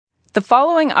The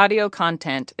following audio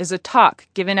content is a talk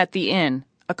given at The Inn,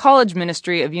 a college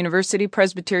ministry of University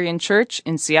Presbyterian Church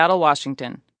in Seattle,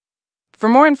 Washington. For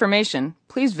more information,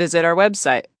 please visit our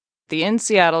website,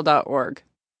 theinnseattle.org.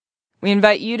 We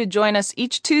invite you to join us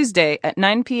each Tuesday at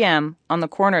 9 p.m. on the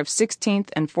corner of 16th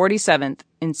and 47th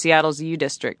in Seattle's U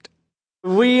District.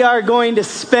 We are going to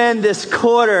spend this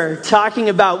quarter talking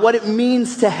about what it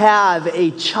means to have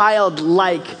a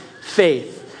childlike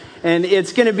faith. And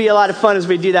it's going to be a lot of fun as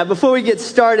we do that. Before we get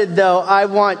started, though, I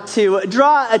want to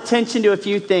draw attention to a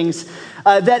few things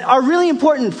that are really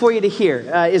important for you to hear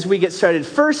as we get started.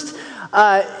 First,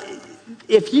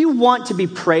 if you want to be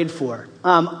prayed for,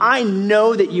 I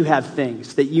know that you have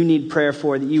things that you need prayer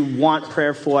for, that you want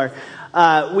prayer for.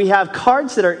 We have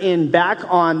cards that are in back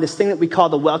on this thing that we call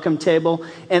the welcome table.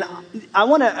 And I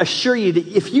want to assure you that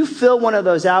if you fill one of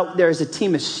those out, there's a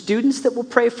team of students that will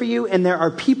pray for you. And there are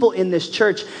people in this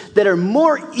church that are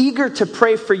more eager to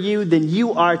pray for you than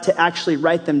you are to actually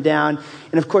write them down.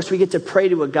 And of course, we get to pray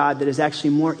to a God that is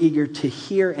actually more eager to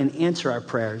hear and answer our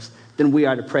prayers than we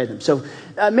are to pray them. So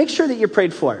make sure that you're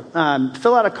prayed for.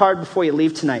 Fill out a card before you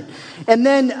leave tonight. And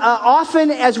then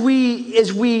often as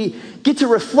we get to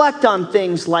reflect on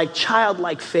things like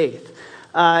childlike faith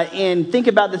and think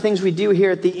about the things we do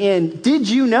here at the Inn, did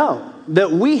you know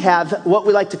that we have what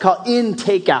we like to call Inn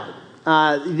Takeout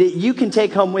that you can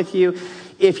take home with you?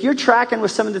 If you're tracking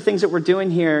with some of the things that we're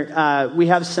doing here, we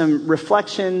have some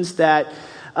reflections that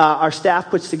our staff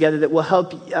puts together that will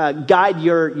help guide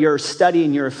your study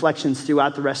and your reflections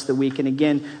throughout the rest of the week. And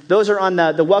again, those are on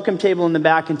the welcome table in the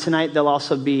back, and tonight they'll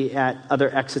also be at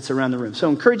other exits around the room. So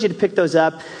I encourage you to pick those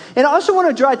up. And I also want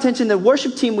to draw attention, the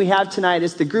worship team we have tonight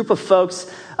is the group of folks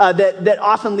that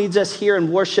often leads us here in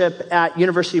worship at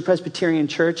University Presbyterian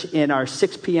Church in our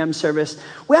 6 p.m. service.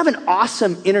 We have an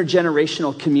awesome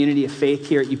intergenerational community of faith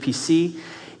here at UPC.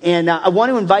 And I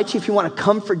want to invite you, if you want to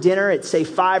come for dinner at, say,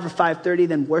 5 or 5:30,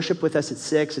 then worship with us at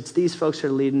 6. It's these folks who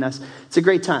are leading us. It's a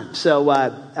great time. So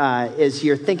as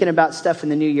you're thinking about stuff in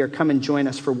the new year, come and join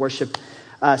us for worship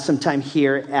sometime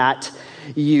here at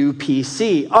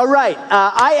UPC. All right.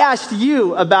 I asked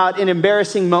you about an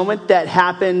embarrassing moment that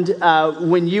happened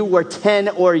when you were 10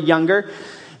 or younger.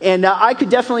 And I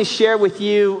could definitely share with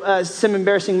you some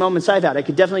embarrassing moments I've had. I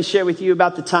could definitely share with you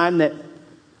about the time that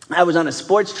I was on a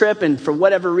sports trip, and for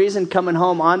whatever reason, coming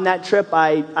home on that trip,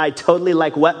 I totally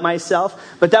wet myself.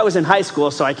 But that was in high school,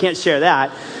 so I can't share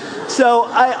that. So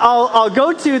I'll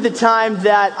go to the time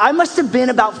that I must have been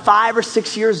about 5 or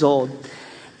 6 years old,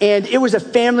 and it was a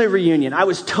family reunion. I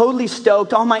was totally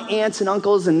stoked. All my aunts and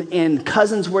uncles and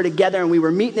cousins were together, and we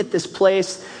were meeting at this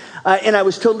place. And I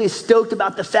was totally stoked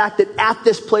about the fact that at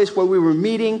this place where we were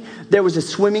meeting, there was a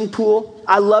swimming pool.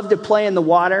 I love to play in the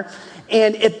water.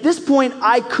 And at this point,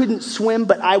 I couldn't swim,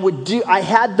 but I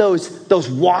had those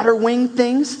water wing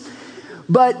things.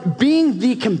 But being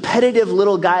the competitive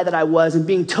little guy that I was and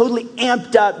being totally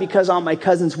amped up because all my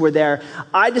cousins were there,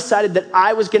 I decided that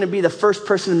I was going to be the first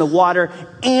person in the water,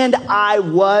 and I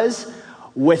was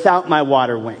without my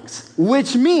water wings.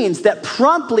 Which means that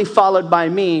promptly followed by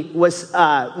me was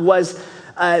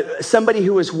somebody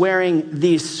who was wearing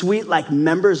these sweet,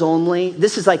 members only.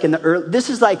 This is like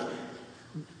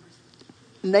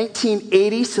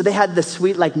 1980, so they had the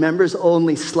sweet members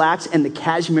only slacks and the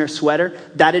cashmere sweater.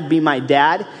 That'd be my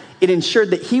dad. It ensured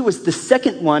that he was the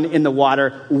second one in the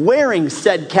water wearing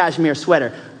said cashmere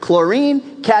sweater.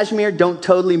 Chlorine, cashmere don't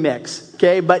totally mix,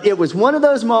 okay? But it was one of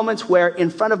those moments where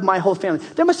in front of my whole family,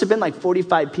 there must have been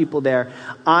 45 people there.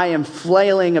 I am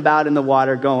flailing about in the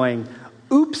water going,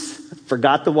 oops,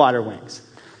 forgot the water wings.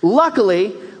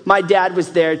 Luckily, my dad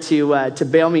was there to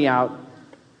bail me out.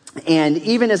 And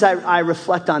even as I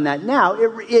reflect on that now,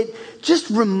 it just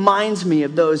reminds me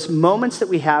of those moments that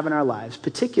we have in our lives,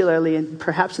 particularly and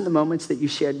perhaps in the moments that you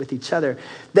shared with each other,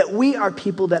 that we are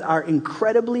people that are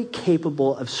incredibly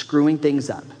capable of screwing things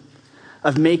up,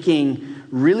 of making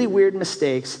really weird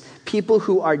mistakes, people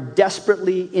who are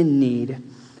desperately in need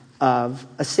of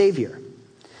a savior.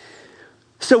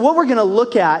 So what we're going to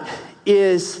look at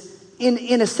is,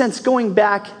 in a sense, going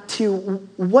back to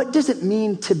what does it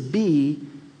mean to be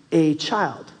a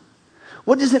child?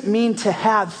 What does it mean to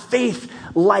have faith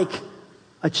like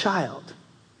a child?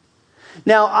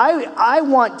 Now, I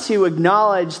want to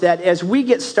acknowledge that as we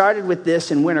get started with this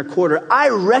in winter quarter, I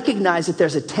recognize that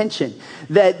there's a tension,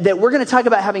 that we're going to talk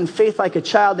about having faith like a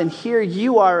child, and here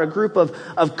you are, a group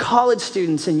of college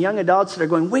students and young adults that are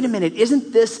going, wait a minute,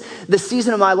 isn't this the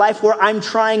season of my life where I'm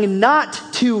trying not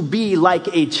to be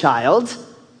like a child?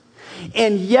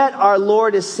 And yet our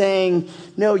Lord is saying,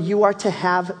 no, you are to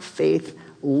have faith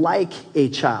like a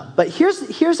child. But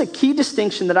here's a key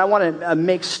distinction that I want to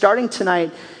make starting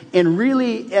tonight And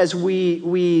really, as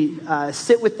we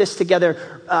sit with this together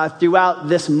throughout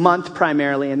this month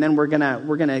primarily, and then we're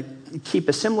gonna keep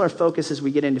a similar focus as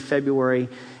we get into February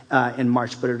and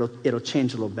March, but it'll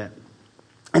change a little bit.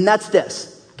 And that's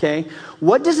this, okay?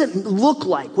 What does it look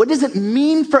like? What does it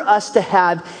mean for us to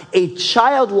have a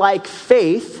childlike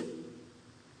faith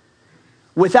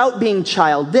without being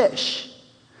childish?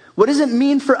 What does it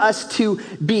mean for us to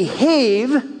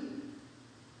behave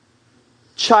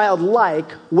childlike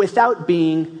without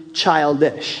being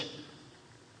childish?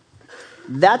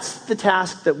 That's the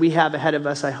task that we have ahead of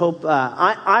us. I hope,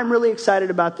 I'm really excited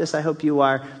about this. I hope you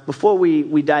are. Before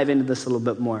we dive into this a little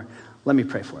bit more, let me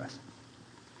pray for us.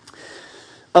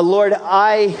 Lord,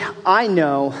 I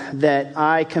know that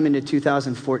I come into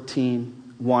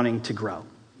 2014 wanting to grow,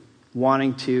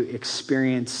 wanting to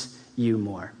experience you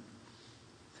more.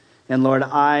 And Lord,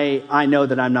 I know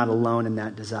that I'm not alone in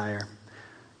that desire.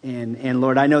 And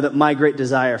Lord, I know that my great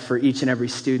desire for each and every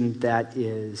student that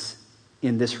is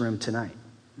in this room tonight,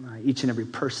 each and every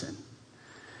person,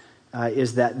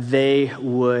 is that they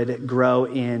would grow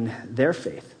in their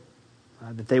faith,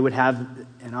 that they would have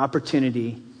an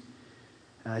opportunity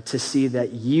to see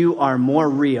that you are more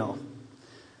real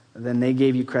than they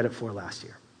gave you credit for last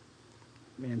year.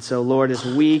 And so, Lord, as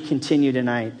we continue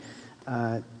tonight,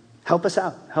 help us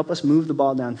out. Help us move the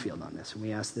ball downfield on this. And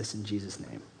we ask this in Jesus'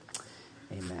 name.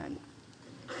 Amen.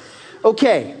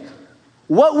 Okay,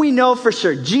 what we know for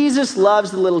sure, Jesus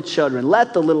loves the little children.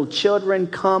 Let the little children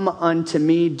come unto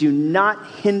me. Do not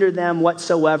hinder them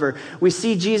whatsoever. We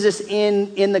see Jesus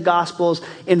in the Gospels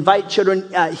invite children.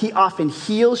 He often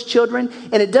heals children.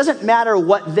 And it doesn't matter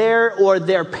what their or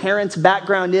their parents'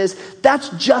 background is. That's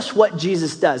just what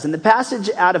Jesus does. In the passage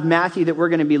out of Matthew that we're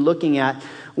going to be looking at,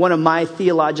 one of my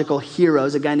theological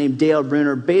heroes, a guy named Dale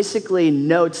Bruner, basically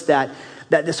notes that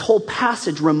this whole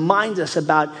passage reminds us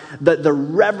about the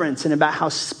reverence and about how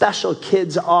special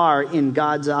kids are in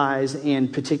God's eyes,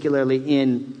 and particularly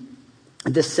in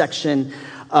this section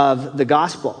of the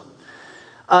gospel.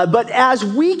 But as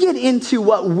we get into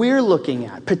what we're looking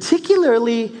at,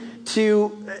 particularly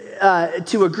to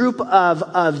a group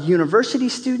of university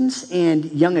students and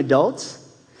young adults,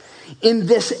 in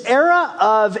this era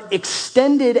of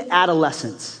extended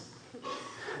adolescence,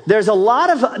 there's a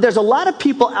lot of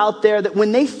people out there that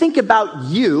when they think about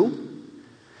you,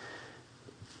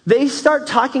 they start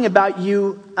talking about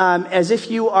you as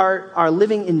if you are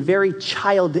living in very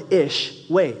childish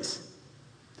ways.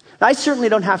 I certainly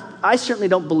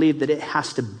don't believe that it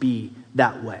has to be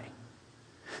that way.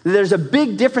 There's a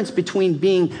big difference between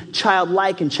being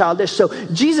childlike and childish. So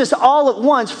Jesus all at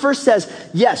once first says,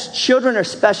 yes, children are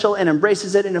special, and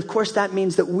embraces it. And of course that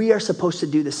means that we are supposed to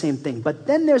do the same thing. But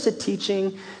then there's a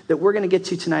teaching that we're going to get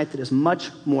to tonight that is much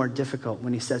more difficult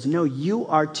when he says, no, you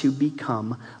are to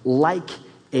become like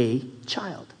a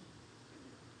child.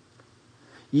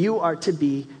 You are to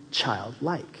be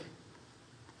childlike.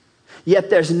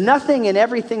 Yet there's nothing in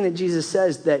everything that Jesus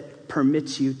says that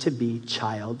permits you to be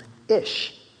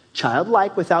childish.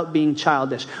 Childlike without being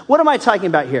childish. What am I talking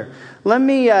about here? Let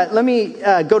me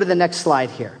go to the next slide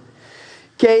here.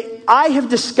 Okay, I have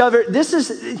discovered,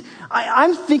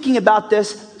 I'm thinking about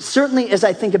this certainly as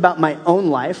I think about my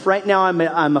own life. Right now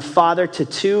I'm a father to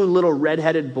two little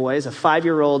redheaded boys, a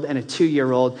 5-year-old and a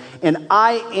 2-year-old, and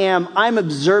I'm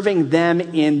observing them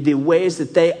in the ways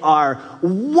that they are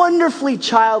wonderfully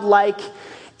childlike,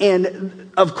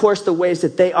 and of course the ways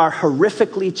that they are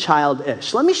horrifically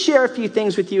childish. Let me share a few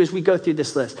things with you as we go through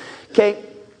this list. Okay,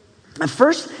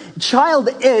 first,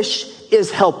 childish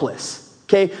is helpless.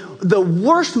 Okay, the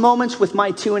worst moments with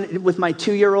my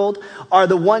 2-year-old are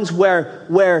the ones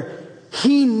where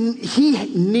he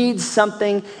needs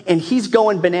something and he's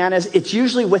going bananas. It's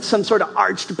usually with some sort of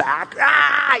arched back,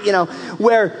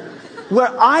 where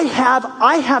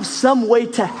I have some way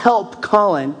to help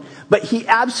Colin, but he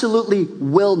absolutely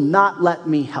will not let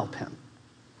me help him.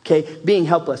 Okay, being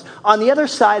helpless. On the other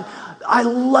side, I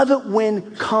love it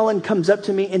when Colin comes up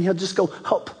to me and he'll just go,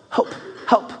 help, help,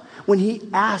 help, when he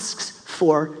asks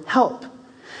for help.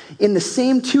 In the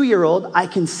same 2-year-old, I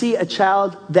can see a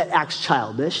child that acts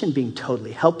childish and being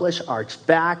totally helpless, arched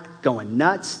back, going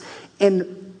nuts,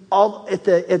 and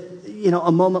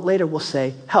a moment later we'll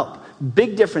say, help.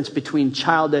 Big difference between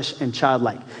childish and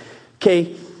childlike.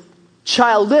 Okay,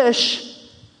 childish,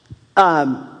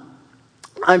 that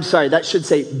should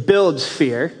say builds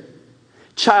fear.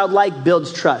 Childlike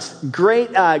builds trust.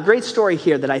 Great story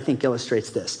here that I think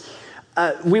illustrates this.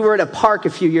 We were at a park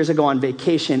a few years ago on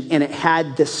vacation, and it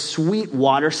had this sweet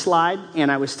water slide.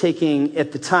 And I was taking,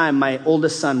 at the time, my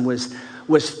oldest son was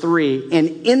was 3, and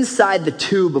inside the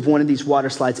tube of one of these water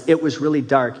slides, it was really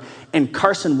dark, and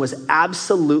Carson was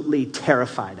absolutely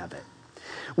terrified of it.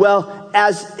 Well,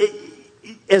 as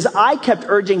I kept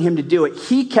urging him to do it,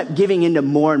 he kept giving into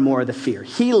more and more of the fear.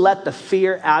 He let the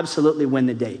fear absolutely win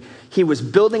the day. He was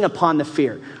building upon the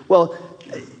fear. Well,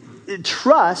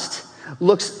 trust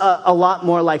looks a lot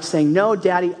more like saying, no,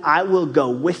 Daddy, I will go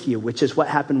with you, which is what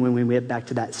happened when we went back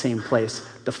to that same place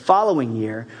the following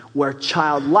year, where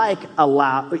childlike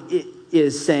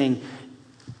is saying,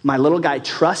 my little guy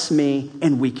trusts me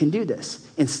and we can do this.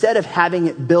 Instead of having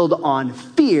it build on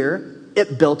fear,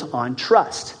 it built on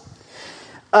trust.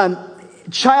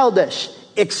 Childish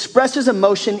expresses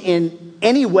emotion in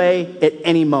any way at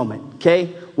any moment, okay?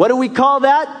 What do we call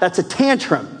that? That's a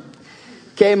tantrum.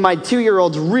 Okay, my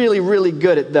 2-year-old's really, really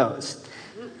good at those.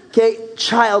 Okay,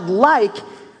 childlike,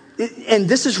 and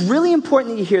this is really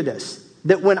important that you hear this,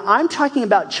 that when I'm talking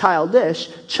about childish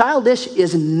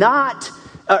is not,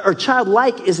 or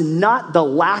childlike is not the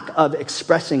lack of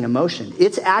expressing emotion.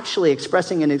 It's actually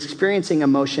expressing and experiencing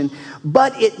emotion,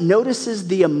 but it notices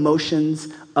the emotions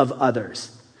of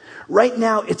others. Right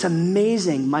now, it's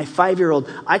amazing. My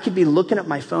 5-year-old, I could be looking at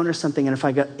my phone or something, and if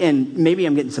I go, and maybe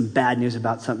I'm getting some bad news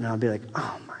about something, and I'll be like,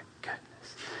 oh my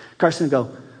goodness. Carson will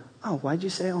go, oh, why'd you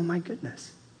say, oh my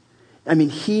goodness? I mean,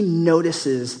 he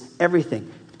notices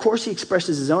everything. Of course, he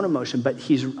expresses his own emotion, but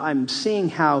I'm seeing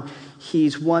how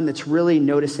he's one that's really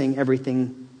noticing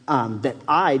everything that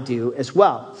I do as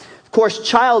well. Of course,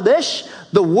 childish,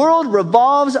 the world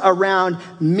revolves around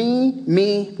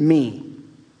me.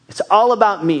 It's all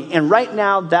about me. And right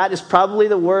now, that is probably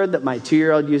the word that my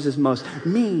 2-year-old uses most.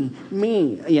 Me.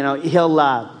 You know,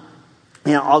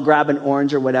 I'll grab an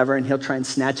orange or whatever, and he'll try and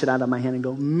snatch it out of my hand and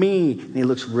go, me. And he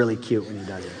looks really cute when he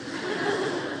does it.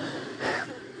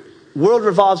 World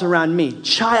revolves around me.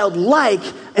 Childlike,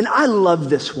 and I love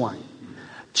this one.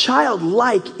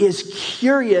 Childlike is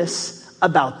curious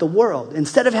about the world.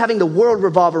 Instead of having the world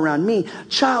revolve around me,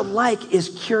 childlike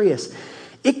is curious.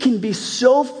 It can be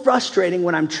so frustrating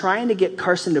when I'm trying to get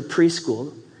Carson to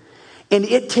preschool, and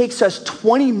it takes us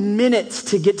 20 minutes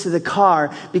to get to the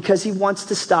car because he wants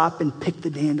to stop and pick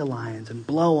the dandelions and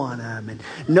blow on them and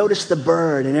notice the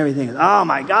bird and everything. Oh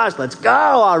my gosh, let's go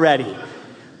already.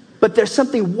 But there's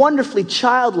something wonderfully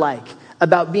childlike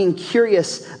about being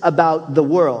curious about the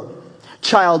world.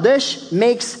 Childish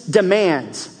makes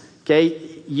demands,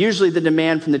 okay? Usually the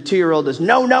demand from the 2-year-old is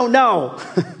no.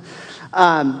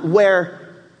 Where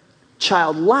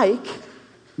childlike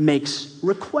makes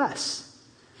requests.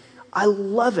 I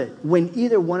love it when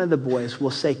either one of the boys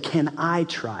will say, can I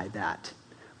try that?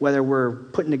 Whether we're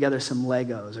putting together some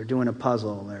Legos or doing a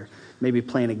puzzle or maybe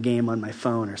playing a game on my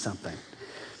phone or something.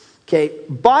 Okay,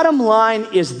 bottom line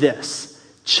is this.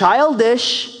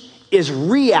 Childish is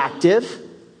reactive.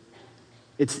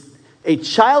 A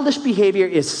childish behavior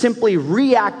is simply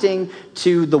reacting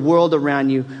to the world around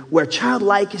you, where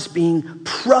childlike is being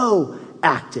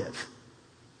proactive.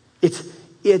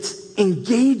 It's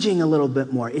engaging a little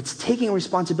bit more. It's taking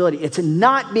responsibility. It's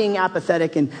not being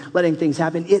apathetic and letting things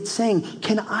happen. It's saying,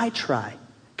 can I try?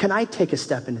 Can I take a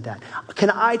step into that? Can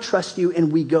I trust you?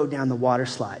 And we go down the water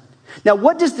slide. Now,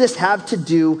 what does this have to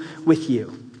do with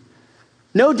you?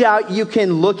 No doubt you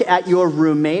can look at your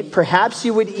roommate. Perhaps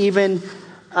you would even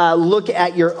look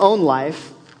at your own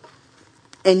life,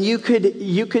 and you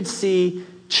could see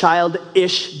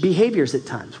childish behaviors at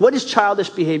times. What does childish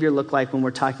behavior look like when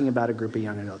we're talking about a group of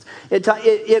young adults?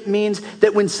 It means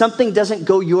that when something doesn't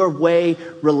go your way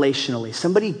relationally,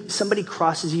 somebody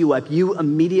crosses you up, you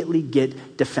immediately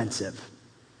get defensive.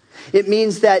 It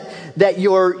means that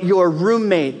your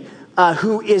roommate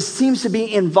who seems to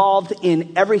be involved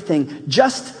in everything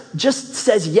just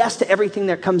says yes to everything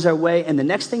that comes our way, and the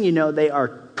next thing you know, they are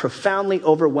profoundly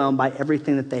overwhelmed by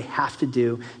everything that they have to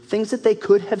do, things that they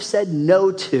could have said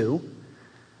no to,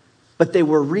 but they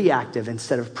were reactive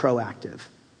instead of proactive.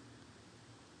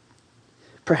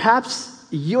 Perhaps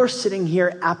you're sitting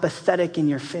here apathetic in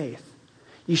your faith.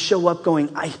 You show up going,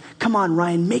 come on,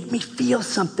 Ryan, make me feel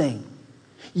something.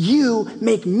 You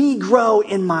make me grow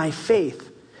in my faith,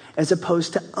 as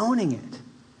opposed to owning it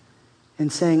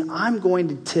and saying, I'm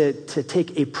going to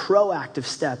take a proactive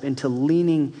step into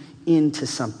leaning into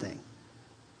something.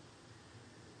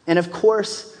 And of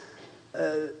course,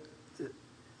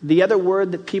 the other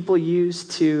word that people use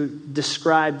to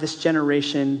describe this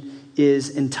generation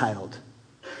is entitled.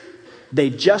 They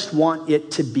just want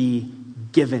it to be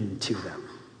given to them.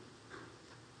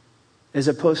 As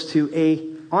opposed to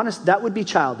that would be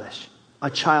childish. A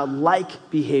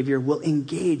childlike behavior will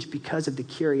engage because of the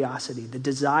curiosity, the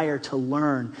desire to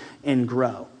learn and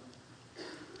grow.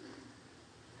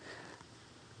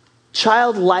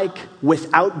 Childlike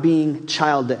without being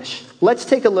childish. Let's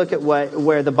take a look at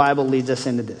where the Bible leads us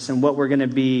into this and what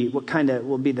kind of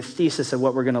will be the thesis of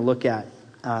what we're going to look at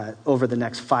over the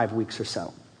next 5 weeks or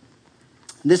so.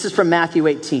 This is from Matthew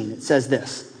 18. It says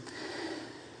this.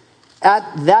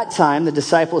 At that time, the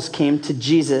disciples came to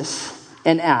Jesus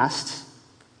and asked,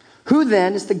 "Who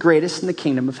then is the greatest in the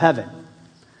kingdom of heaven?"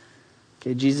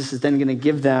 Okay, Jesus is then going to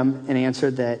give them an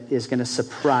answer that is going to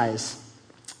surprise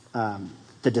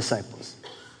the disciples.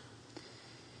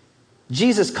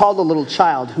 Jesus called a little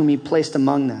child whom he placed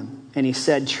among them, and he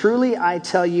said, "Truly I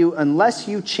tell you, unless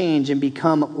you change and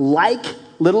become like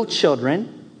little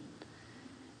children,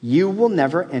 you will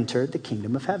never enter the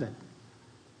kingdom of heaven.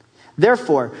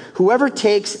 Therefore, whoever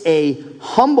takes a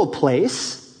humble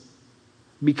place,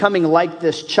 becoming like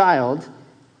this child,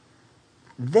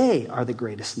 they are the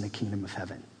greatest in the kingdom of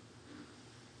heaven."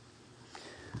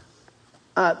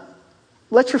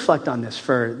 Let's reflect on this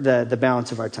for the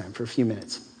balance of our time for a few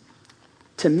minutes.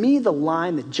 To me, the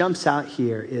line that jumps out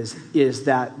here is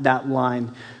that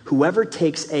line, whoever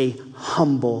takes a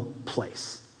humble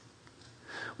place.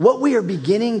 What we are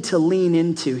beginning to lean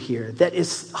into here that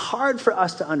is hard for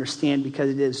us to understand because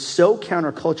it is so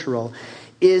countercultural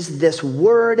is this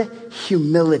word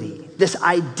humility, this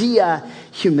idea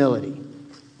humility.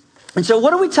 And so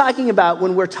what are we talking about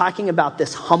when we're talking about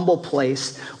this humble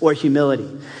place or humility?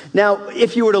 Now,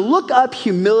 if you were to look up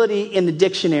humility in the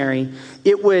dictionary,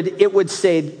 it would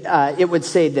say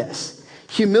this.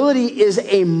 Humility is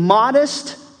a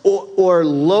modest or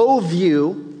low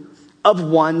view of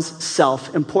one's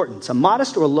self-importance. A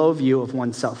modest or low view of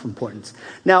one's self-importance.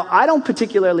 Now, I don't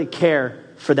particularly care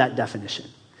for that definition.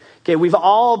 Okay, we've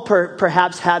all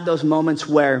perhaps had those moments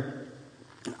where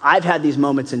I've had these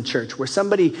moments in church where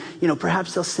somebody,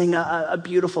 perhaps they'll sing a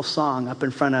beautiful song up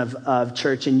in front of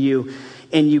church and you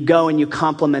go and you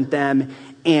compliment them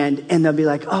and they'll be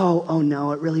like, oh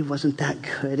no, it really wasn't that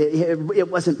good.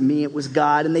 It wasn't me, it was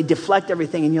God. And they deflect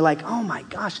everything and you're like, oh my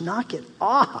gosh, knock it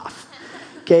off.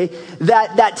 Okay,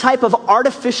 that type of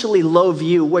artificially low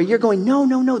view where you're going,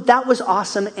 no, that was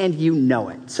awesome and you know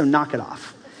it, so knock it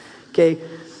off. Okay,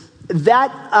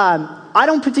 I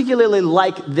don't particularly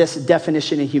like this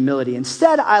definition of humility.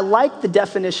 Instead, I like the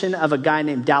definition of a guy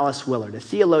named Dallas Willard, a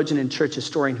theologian and church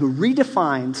historian who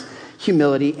redefines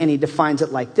humility, and he defines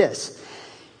it like this.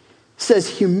 He says,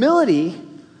 humility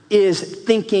is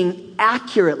thinking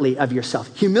accurately of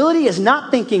yourself. Humility is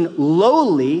not thinking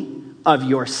lowly of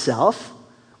yourself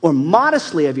or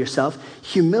modestly of yourself.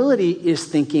 Humility is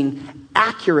thinking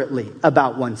accurately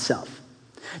about oneself.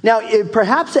 Now,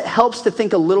 perhaps it helps to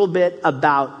think a little bit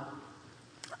about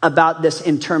this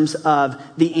in terms of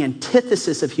the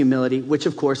antithesis of humility, which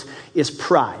of course is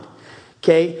pride.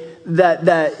 Okay,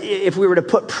 if we were to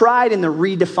put pride in the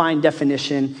redefined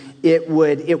definition, it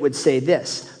would say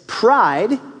this: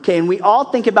 pride. Okay, and we all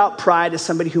think about pride as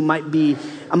somebody who might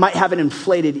have an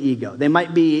inflated ego. They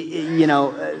might be,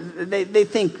 they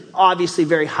think obviously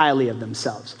very highly of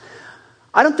themselves.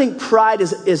 I don't think pride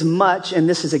is as much, and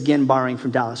this is again borrowing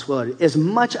from Dallas Willard, as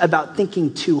much about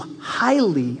thinking too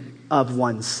highly of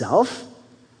oneself.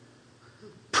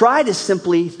 Pride is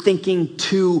simply thinking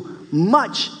too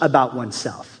much about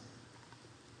oneself.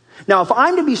 Now, if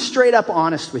I'm to be straight up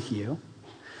honest with you,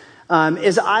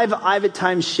 as I've at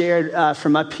times shared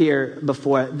from up here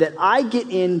before, that I get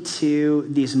into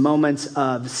these moments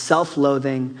of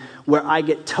self-loathing where I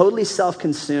get totally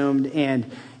self-consumed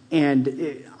and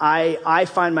I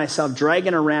find myself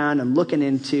dragging around and looking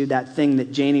into that thing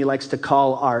that Janie likes to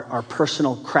call our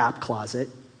personal crap closet.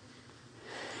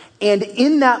 And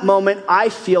in that moment, I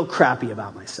feel crappy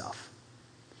about myself.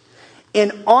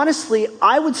 And honestly,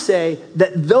 I would say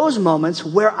that those moments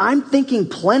where I'm thinking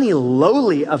plenty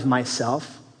lowly of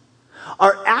myself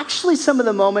are actually some of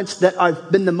the moments that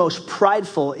have been the most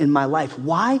prideful in my life.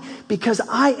 Why? Because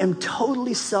I am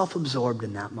totally self-absorbed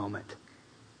in that moment.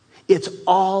 It's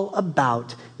all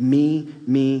about me.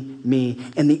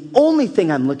 And the only thing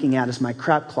I'm looking at is my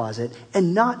crap closet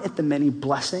and not at the many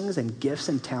blessings and gifts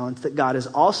and talents that God has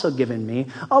also given me,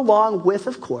 along with,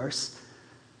 of course,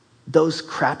 those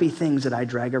crappy things that I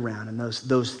drag around and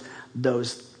those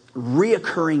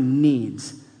reoccurring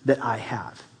needs that I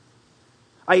have.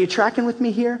 Are you tracking with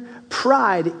me here?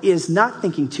 Pride is not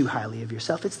thinking too highly of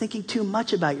yourself. It's thinking too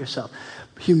much about yourself.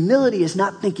 Humility is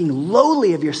not thinking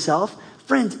lowly of yourself.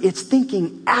 Friends, it's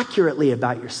thinking accurately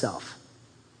about yourself.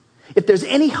 If there's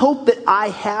any hope that I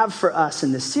have for us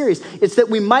in this series, it's that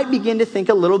we might begin to think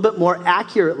a little bit more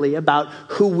accurately about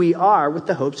who we are with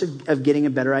the hopes of getting a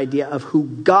better idea of who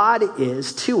God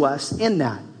is to us in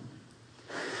that.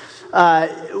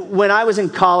 When I was in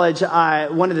college,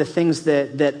 one of the things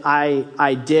that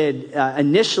I did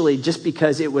initially, just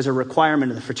because it was a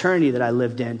requirement of the fraternity that I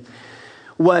lived in,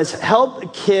 was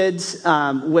help kids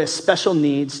with special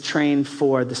needs train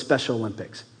for the Special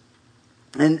Olympics.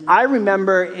 And I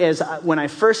remember when I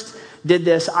first did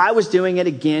this, I was doing it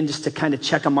again just to kind of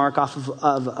check a mark off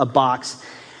of a box.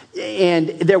 And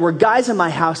there were guys in my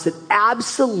house that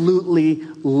absolutely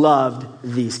loved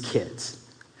these kids.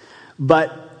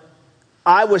 But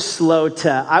I was slow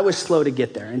to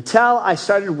get there until I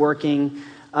started working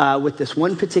with this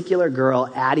one particular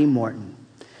girl, Addie Morton.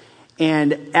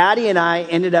 And Addie and I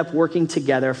ended up working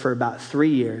together for about 3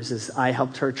 years as I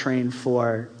helped her train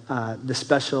for the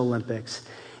Special Olympics.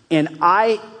 And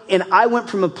I went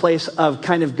from a place of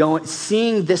kind of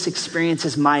seeing this experience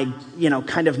as my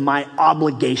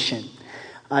obligation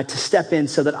to step in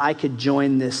so that I could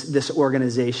join this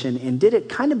organization, and did it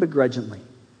kind of begrudgingly.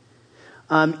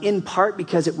 In part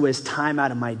because it was time out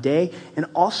of my day, and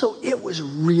also it was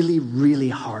really, really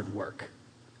hard work.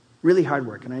 Really hard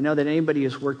work. And I know that anybody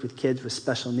who's worked with kids with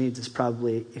special needs has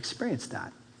probably experienced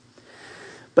that.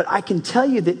 But I can tell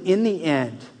you that in the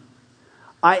end,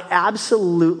 I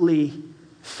absolutely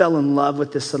fell in love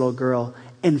with this little girl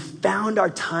and found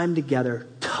our time together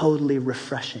totally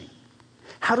refreshing.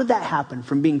 How did that happen?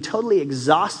 From being totally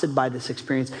exhausted by this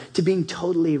experience to being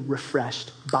totally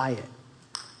refreshed by it.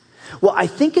 Well, I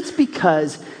think it's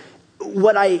because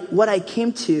what I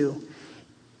came to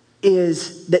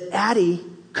is that Addie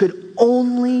could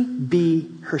only be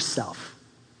herself.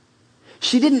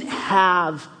 She didn't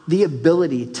have the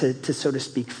ability to so to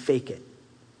speak, fake it.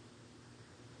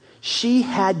 She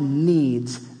had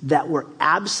needs that were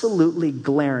absolutely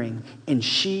glaring, and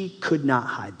she could not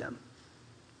hide them.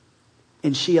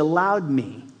 And she allowed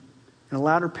me, and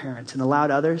allowed her parents, and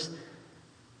allowed others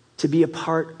to be a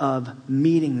part of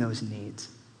meeting those needs.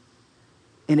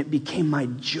 And it became my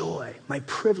joy, my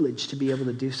privilege to be able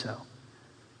to do so.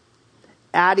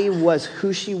 Addie was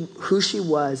who she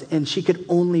was, and she could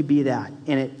only be that.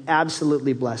 And it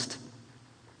absolutely blessed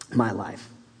my life.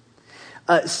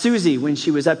 Susie, when she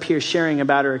was up here sharing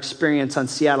about her experience on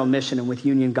Seattle Mission and with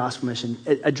Union Gospel Mission,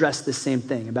 addressed the same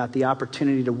thing about the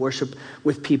opportunity to worship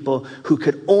with people who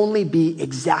could only be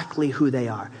exactly who they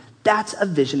are. That's a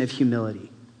vision of humility.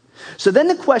 So then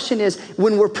the question is,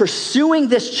 when we're pursuing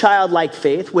this childlike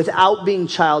faith without being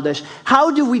childish,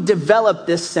 how do we develop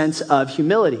this sense of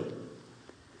humility?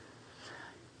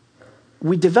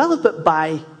 We develop it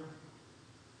by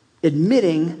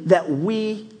admitting that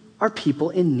we are people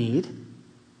in need.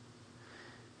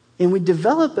 And we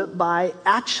develop it by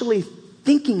actually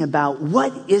thinking about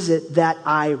what is it that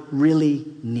I really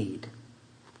need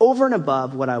over and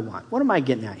above what I want. What am I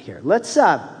getting at here? Let's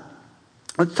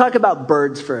talk about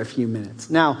birds for a few minutes.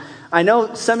 Now, I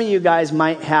know some of you guys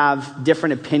might have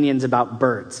different opinions about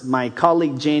birds. My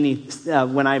colleague Janie,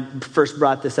 when I first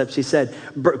brought this up, she said,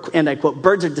 and I quote,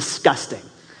 "Birds are disgusting."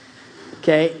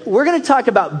 Okay, we're going to talk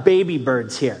about baby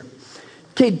birds here.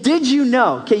 Okay, did you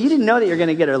know? Okay, you didn't know that you're going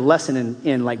to get a lesson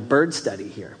in like bird study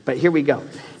here, but here we go.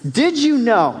 Did you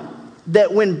know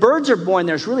that when birds are born,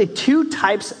 there's really two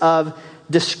types of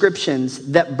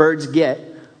descriptions that birds get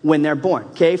when they're born?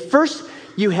 Okay, first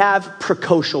you have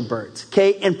precocial birds.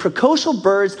 Okay, and precocial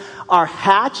birds are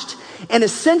hatched, and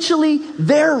essentially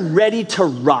they're ready to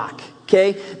rock.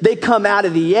 Okay, they come out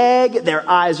of the egg, their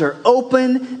eyes are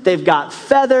open, they've got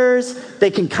feathers,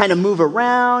 they can kind of move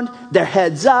around, their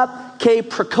head's up. Okay,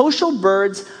 precocial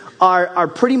birds are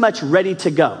pretty much ready to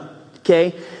go.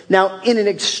 Okay, now in an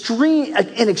extremely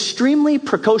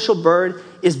precocial bird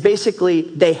is basically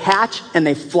they hatch and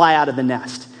they fly out of the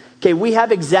nest. Okay, we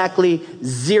have exactly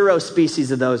 0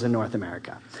 species of those in North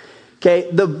America.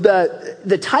 Okay,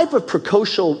 the type of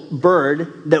precocial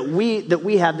bird that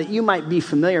we have that you might be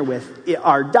familiar with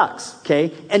are ducks,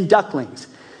 okay, and ducklings.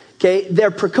 Okay, they're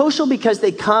precocial because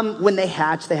they come when they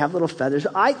hatch, they have little feathers.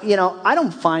 I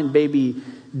don't find baby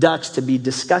ducks to be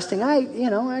disgusting. I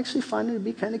actually find it to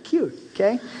be kind of cute,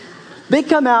 okay? They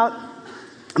come out,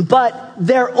 but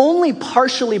they're only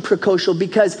partially precocial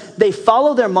because they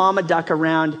follow their mama duck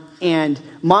around, and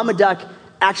mama duck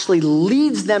actually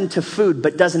leads them to food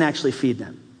but doesn't actually feed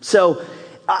them. So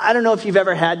I don't know if you've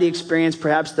ever had the experience,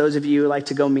 perhaps those of you who like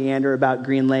to go meander about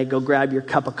Green Lake, go grab your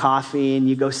cup of coffee and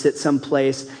you go sit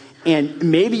someplace, and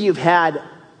maybe you've had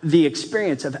the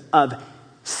experience of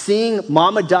seeing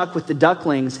mama duck with the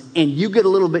ducklings, and you get a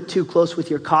little bit too close with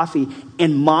your coffee,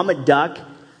 and mama duck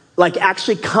like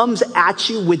actually comes at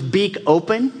you with beak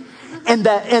open. And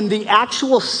the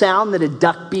actual sound that a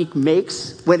duck beak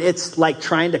makes when it's like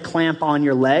trying to clamp on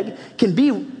your leg can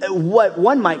be what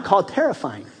one might call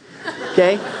terrifying.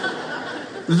 Okay?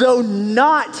 though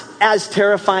not as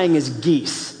terrifying as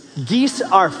geese. Geese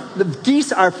are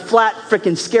flat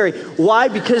freaking scary. Why?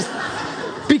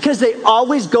 Because they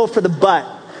always go for the butt.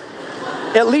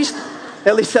 At least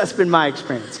that's been my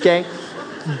experience, okay?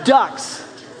 Ducks,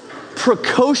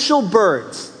 precocial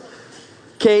birds,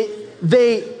 okay?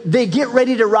 They get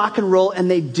ready to rock and roll,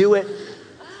 and they do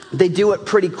it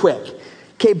pretty quick.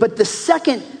 Okay, but the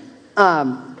second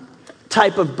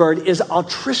type of bird is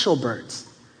altricial birds.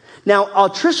 Now,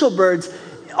 altricial birds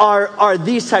are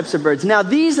these types of birds. Now,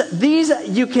 these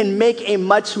you can make a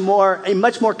much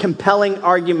more compelling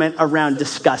argument around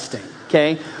disgusting.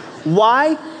 Okay,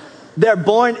 why?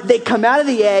 They come out of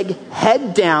the egg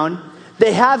head down.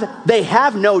 They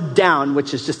have no down,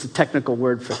 which is just a technical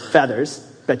word for feathers.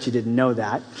 Bet you didn't know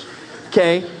that.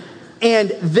 Okay, and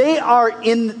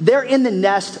they're in the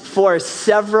nest for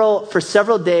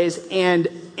several days.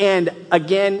 And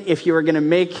again, if you were going to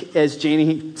make, as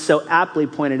Janie so aptly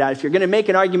pointed out, if you're going to make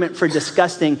an argument for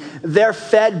disgusting, they're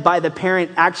fed by the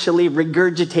parent actually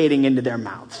regurgitating into their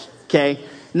mouths. Okay,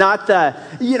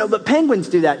 but penguins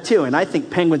do that too, and I think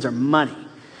penguins are money.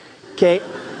 Okay,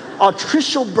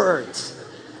 altricial birds.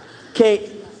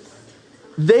 Okay,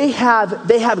 they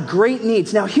have great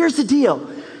needs. Now, here's the deal.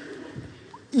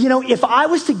 If I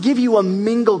was to give you a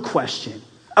mingle question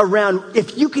around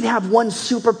if you could have one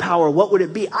superpower, what would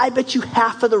it be? I bet you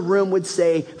half of the room would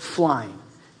say flying.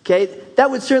 Okay,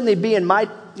 that would certainly be in my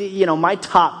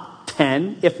top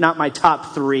 10, if not my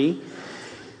top 3.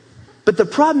 But the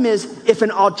problem is, if an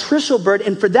altricial bird,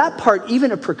 and for that part,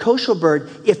 even a precocial bird,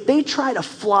 if they try to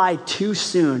fly too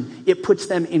soon, it puts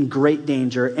them in great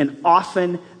danger, and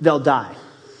often they'll die.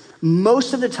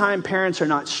 Most of the time, parents are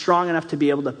not strong enough to be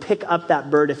able to pick up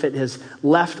that bird if it has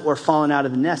left or fallen out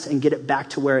of the nest and get it back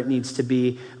to where it needs to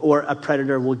be, or a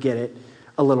predator will get it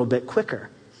a little bit quicker.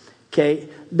 Okay,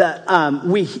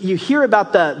 you hear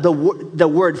about the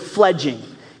word fledging.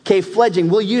 Okay, fledging.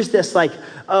 We'll use this like,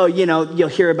 you'll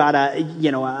hear about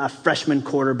a freshman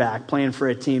quarterback playing for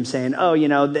a team saying,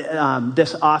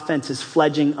 this offense is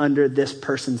fledging under this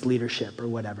person's leadership or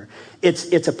whatever.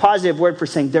 It's a positive word for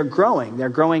saying they're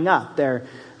growing up,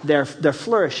 they're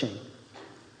flourishing.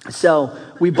 So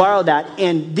we borrow that,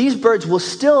 and these birds will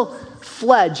still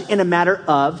fledge in a matter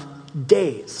of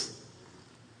days.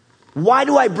 Why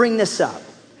do I bring this up?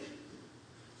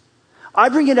 I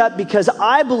bring it up because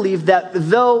I believe that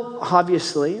though,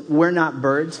 obviously, we're not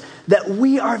birds, that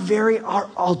we are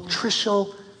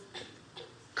altricial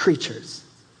creatures.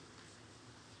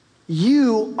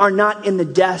 You are not in the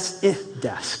desk.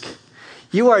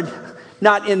 You are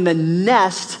not in the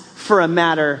nest for a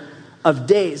matter of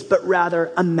days, but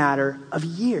rather a matter of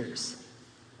years.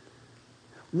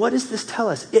 What does this tell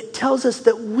us? It tells us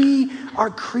that we are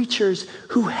creatures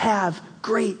who have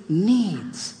great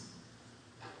needs.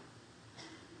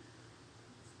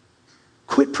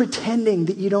 Quit pretending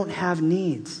that you don't have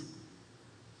needs.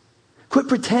 Quit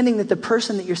pretending that the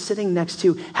person that you're sitting next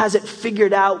to has it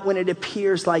figured out when it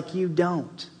appears like you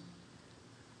don't.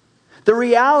 The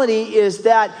reality is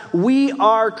that we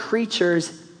are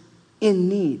creatures in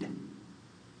need.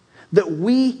 That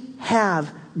we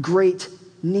have great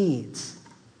needs.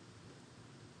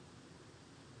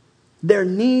 They're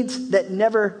needs that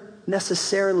never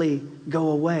necessarily go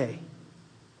away.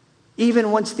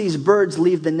 Even once these birds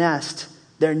leave the nest,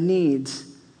 their needs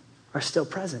are still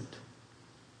present.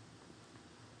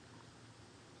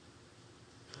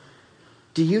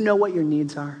 Do you know what your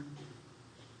needs are?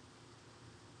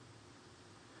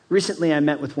 Recently, I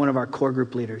met with one of our core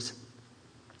group leaders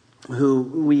who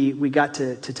we got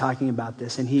to talking about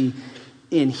this. And he,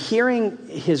 in hearing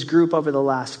his group over the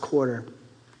last quarter,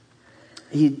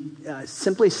 he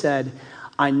simply said,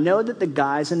 I know that the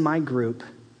guys in my group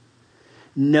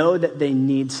know that they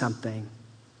need something,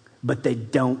 but they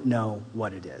don't know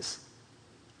what it is.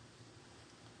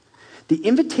 The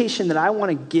invitation that I want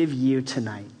to give you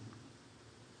tonight,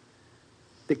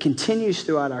 that continues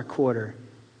throughout our quarter,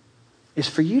 is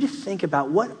for you to think about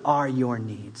what are your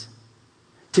needs.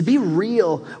 To be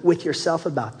real with yourself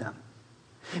about them.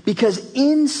 Because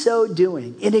in so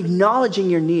doing, in acknowledging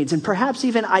your needs, and perhaps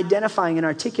even identifying and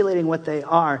articulating what they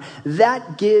are,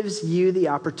 that gives you the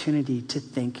opportunity to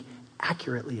think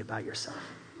accurately about yourself.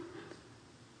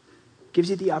 Gives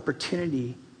you the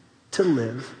opportunity to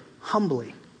live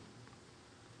humbly.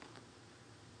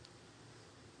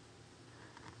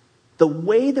 The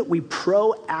way that we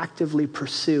proactively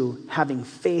pursue having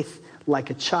faith like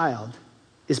a child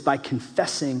is by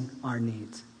confessing our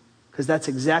needs. Because that's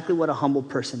exactly what a humble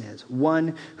person is,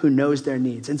 one who knows their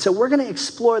needs. And so we're going to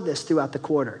explore this throughout the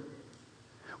quarter.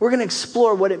 We're going to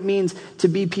explore what it means to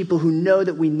be people who know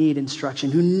that we need instruction,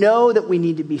 who know that we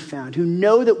need to be found, who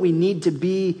know that we need to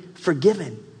be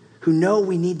forgiven, who know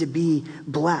we need to be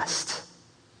blessed.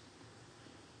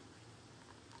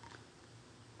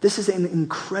 This is an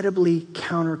incredibly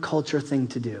counterculture thing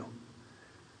to do.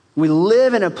 We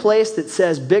live in a place that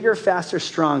says bigger, faster,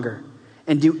 stronger,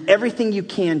 and do everything you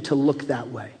can to look that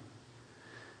way.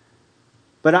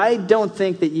 But I don't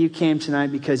think that you came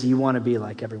tonight because you want to be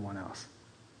like everyone else.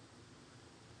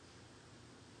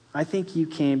 I think you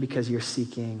came because you're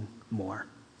seeking more.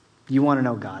 You want to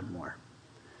know God more.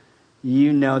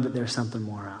 You know that there's something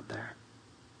more out there.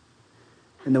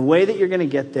 And the way that you're going to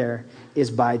get there is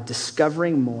by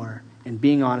discovering more and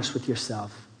being honest with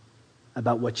yourself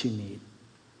about what you need.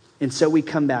 And so we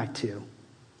come back to,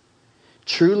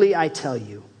 truly I tell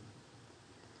you,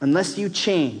 unless you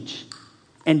change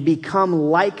and become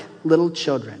like little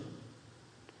children,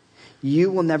 you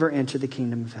will never enter the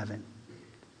kingdom of heaven.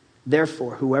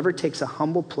 Therefore, whoever takes a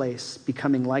humble place,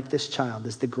 becoming like this child,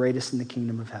 is the greatest in the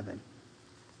kingdom of heaven.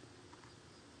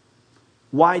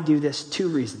 Why do this? 2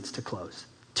 reasons to close.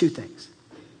 2 things.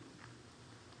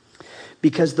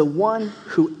 Because the one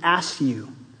who asks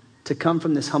you to come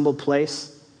from this humble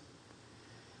place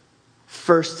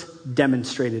first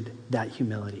demonstrated that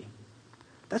humility.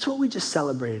 That's what we just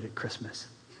celebrated at Christmas.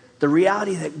 The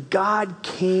reality that God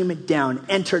came down,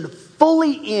 entered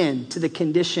fully into the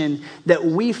condition that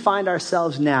we find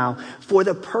ourselves now for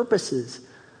the purposes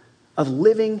of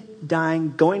living,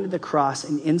 dying, going to the cross,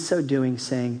 and in so doing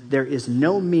saying, there is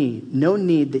no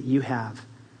need that you have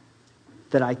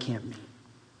that I can't meet.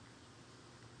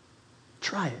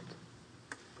 Try it.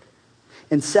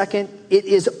 And second, it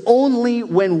is only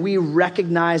when we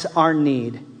recognize our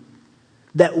need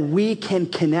that we can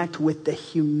connect with the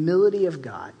humility of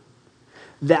God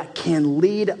that can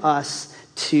lead us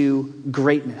to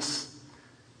greatness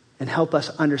and help us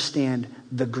understand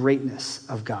the greatness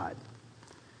of God.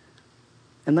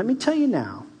 And let me tell you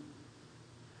now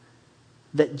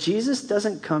that Jesus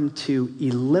doesn't come to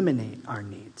eliminate our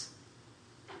needs,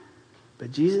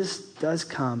 but Jesus does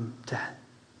come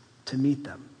to meet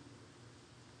them.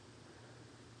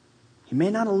 He may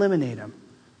not eliminate them,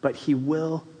 but he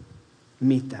will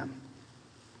meet them.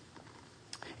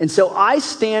 And so I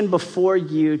stand before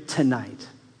you tonight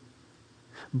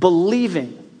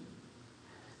believing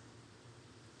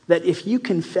that if you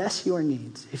confess your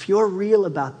needs, if you're real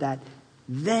about that,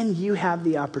 then you have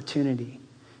the opportunity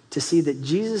to see that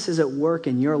Jesus is at work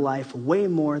in your life way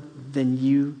more than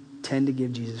you tend to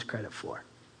give Jesus credit for.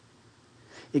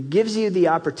 It gives you the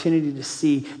opportunity to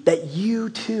see that you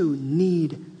too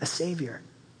need a Savior.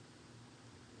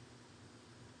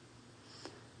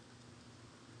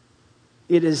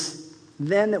 It is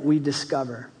then that we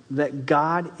discover that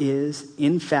God is,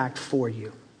 in fact, for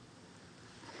you.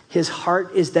 His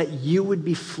heart is that you would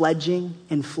be fledging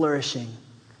and flourishing,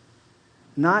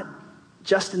 not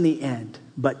just in the end,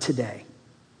 but today.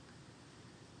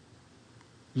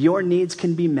 Your needs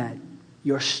can be met,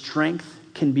 your strength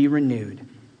can be renewed,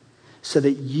 so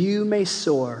that you may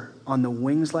soar on the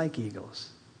wings like eagles,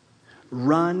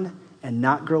 run and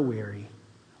not grow weary,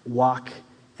 walk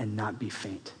and not be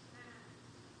faint.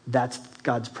 That's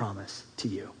God's promise to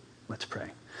you. Let's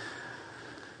pray.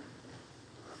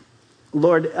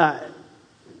 Lord,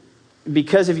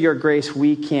 because of your grace,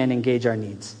 we can engage our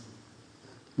needs.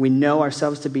 We know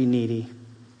ourselves to be needy.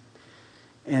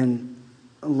 And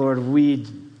Lord, we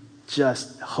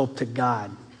just hope to God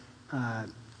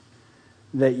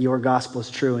that your gospel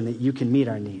is true and that you can meet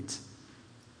our needs,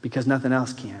 because nothing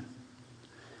else can.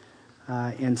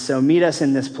 And so meet us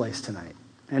in this place tonight.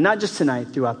 And not just tonight,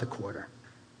 throughout the quarter.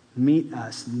 Meet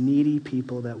us, needy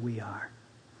people that we are.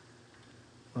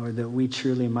 Lord, that we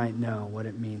truly might know what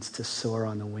it means to soar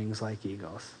on the wings like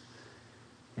eagles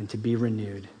and to be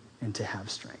renewed and to have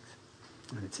strength.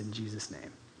 And it's in Jesus'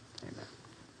 name. Amen.